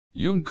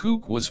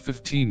Jungkook was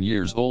 15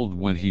 years old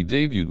when he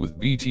debuted with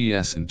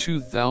BTS in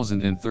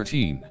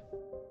 2013.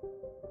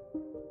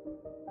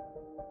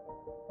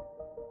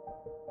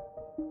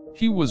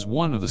 He was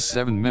one of the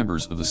 7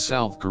 members of the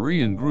South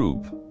Korean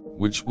group,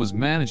 which was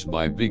managed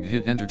by Big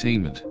Hit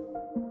Entertainment.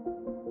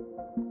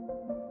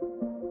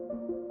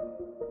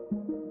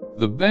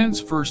 The band's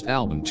first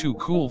album Too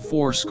Cool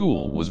for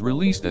School was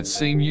released that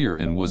same year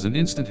and was an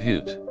instant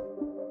hit.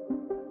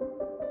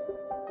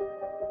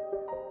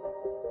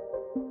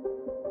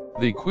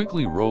 They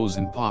quickly rose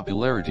in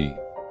popularity,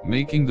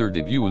 making their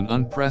debut an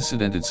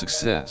unprecedented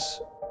success.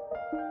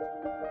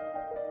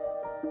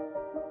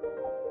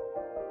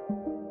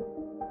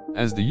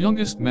 As the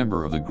youngest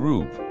member of the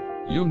group,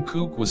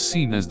 Jungkook was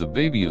seen as the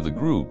baby of the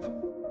group.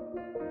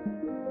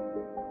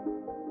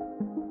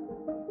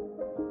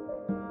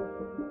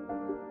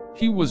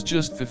 He was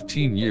just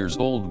 15 years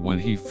old when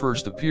he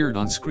first appeared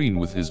on screen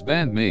with his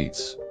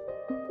bandmates.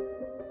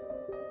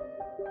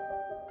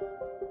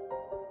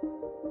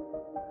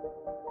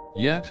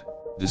 Yet,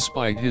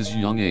 despite his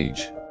young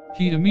age,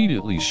 he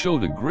immediately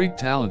showed a great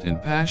talent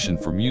and passion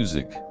for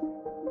music.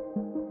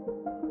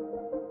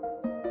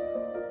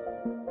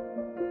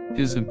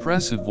 His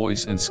impressive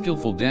voice and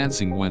skillful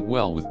dancing went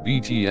well with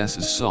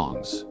BTS's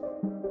songs.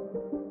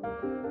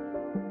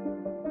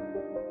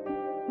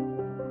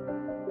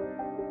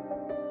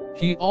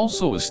 He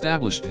also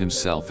established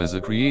himself as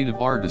a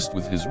creative artist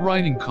with his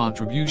writing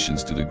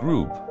contributions to the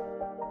group.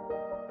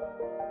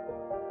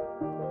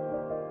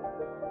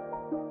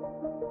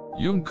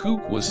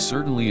 Jungkook was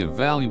certainly a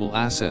valuable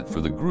asset for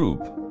the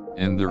group,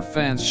 and their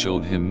fans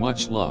showed him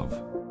much love.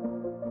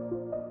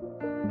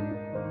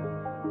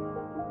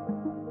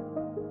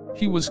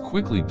 He was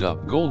quickly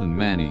dubbed Golden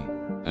Manny,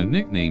 a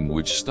nickname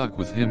which stuck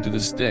with him to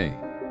this day.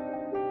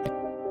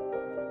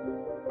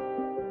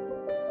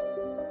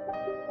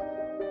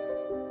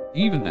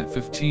 Even at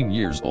 15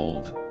 years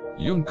old,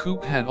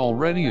 Jungkook had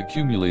already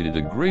accumulated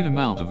a great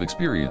amount of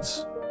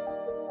experience.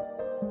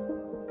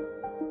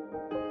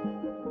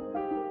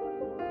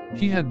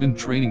 He had been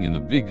training in a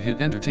Big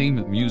Hit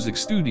Entertainment music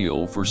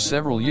studio for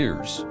several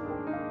years.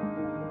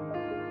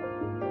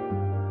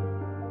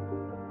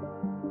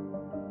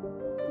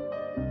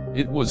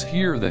 It was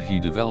here that he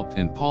developed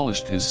and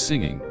polished his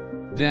singing,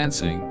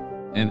 dancing,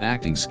 and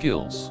acting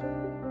skills.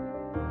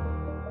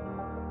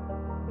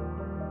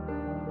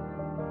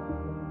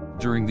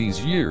 During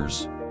these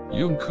years,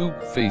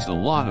 Jungkook faced a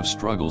lot of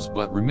struggles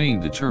but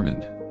remained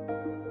determined.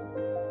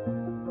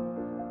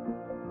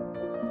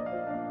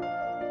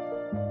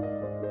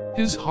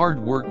 His hard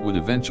work would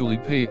eventually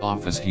pay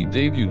off as he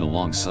debuted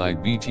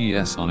alongside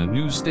BTS on a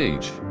new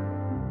stage.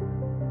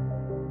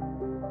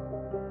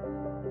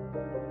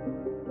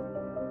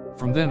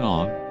 From then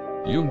on,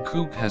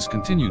 Jungkook has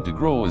continued to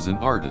grow as an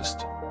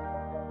artist.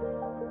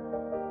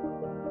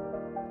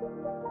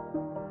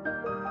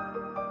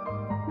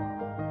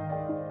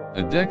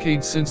 A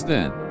decade since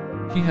then,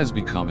 he has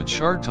become a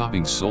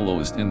chart-topping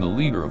soloist and the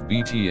leader of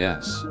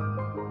BTS.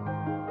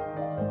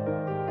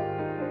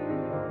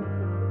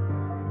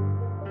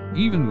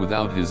 Even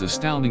without his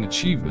astounding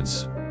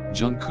achievements,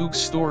 Jungkook's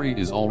story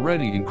is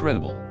already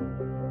incredible.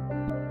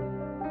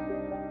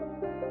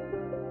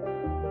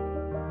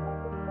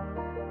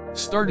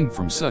 Starting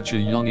from such a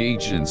young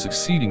age and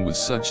succeeding with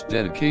such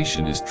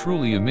dedication is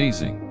truly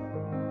amazing.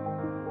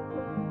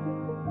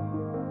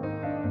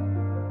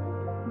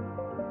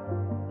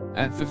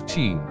 At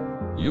 15,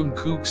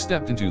 Jungkook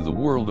stepped into the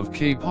world of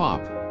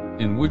K-pop,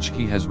 in which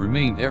he has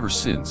remained ever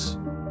since.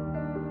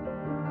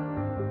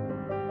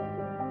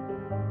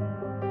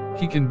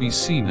 He can be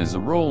seen as a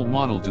role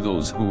model to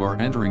those who are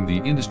entering the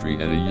industry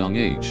at a young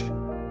age.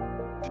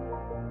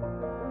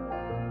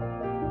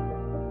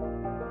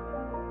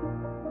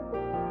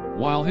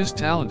 While his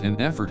talent and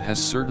effort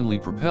has certainly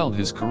propelled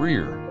his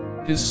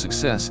career, his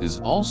success is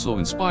also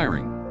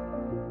inspiring.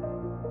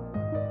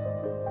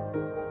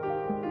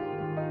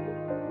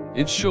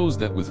 It shows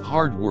that with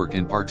hard work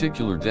and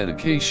particular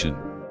dedication,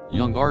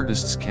 young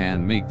artists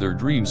can make their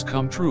dreams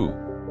come true.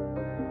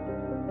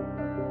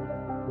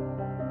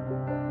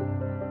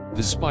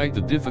 Despite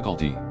the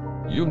difficulty,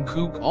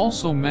 Jungkook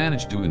also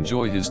managed to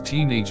enjoy his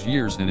teenage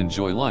years and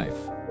enjoy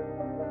life.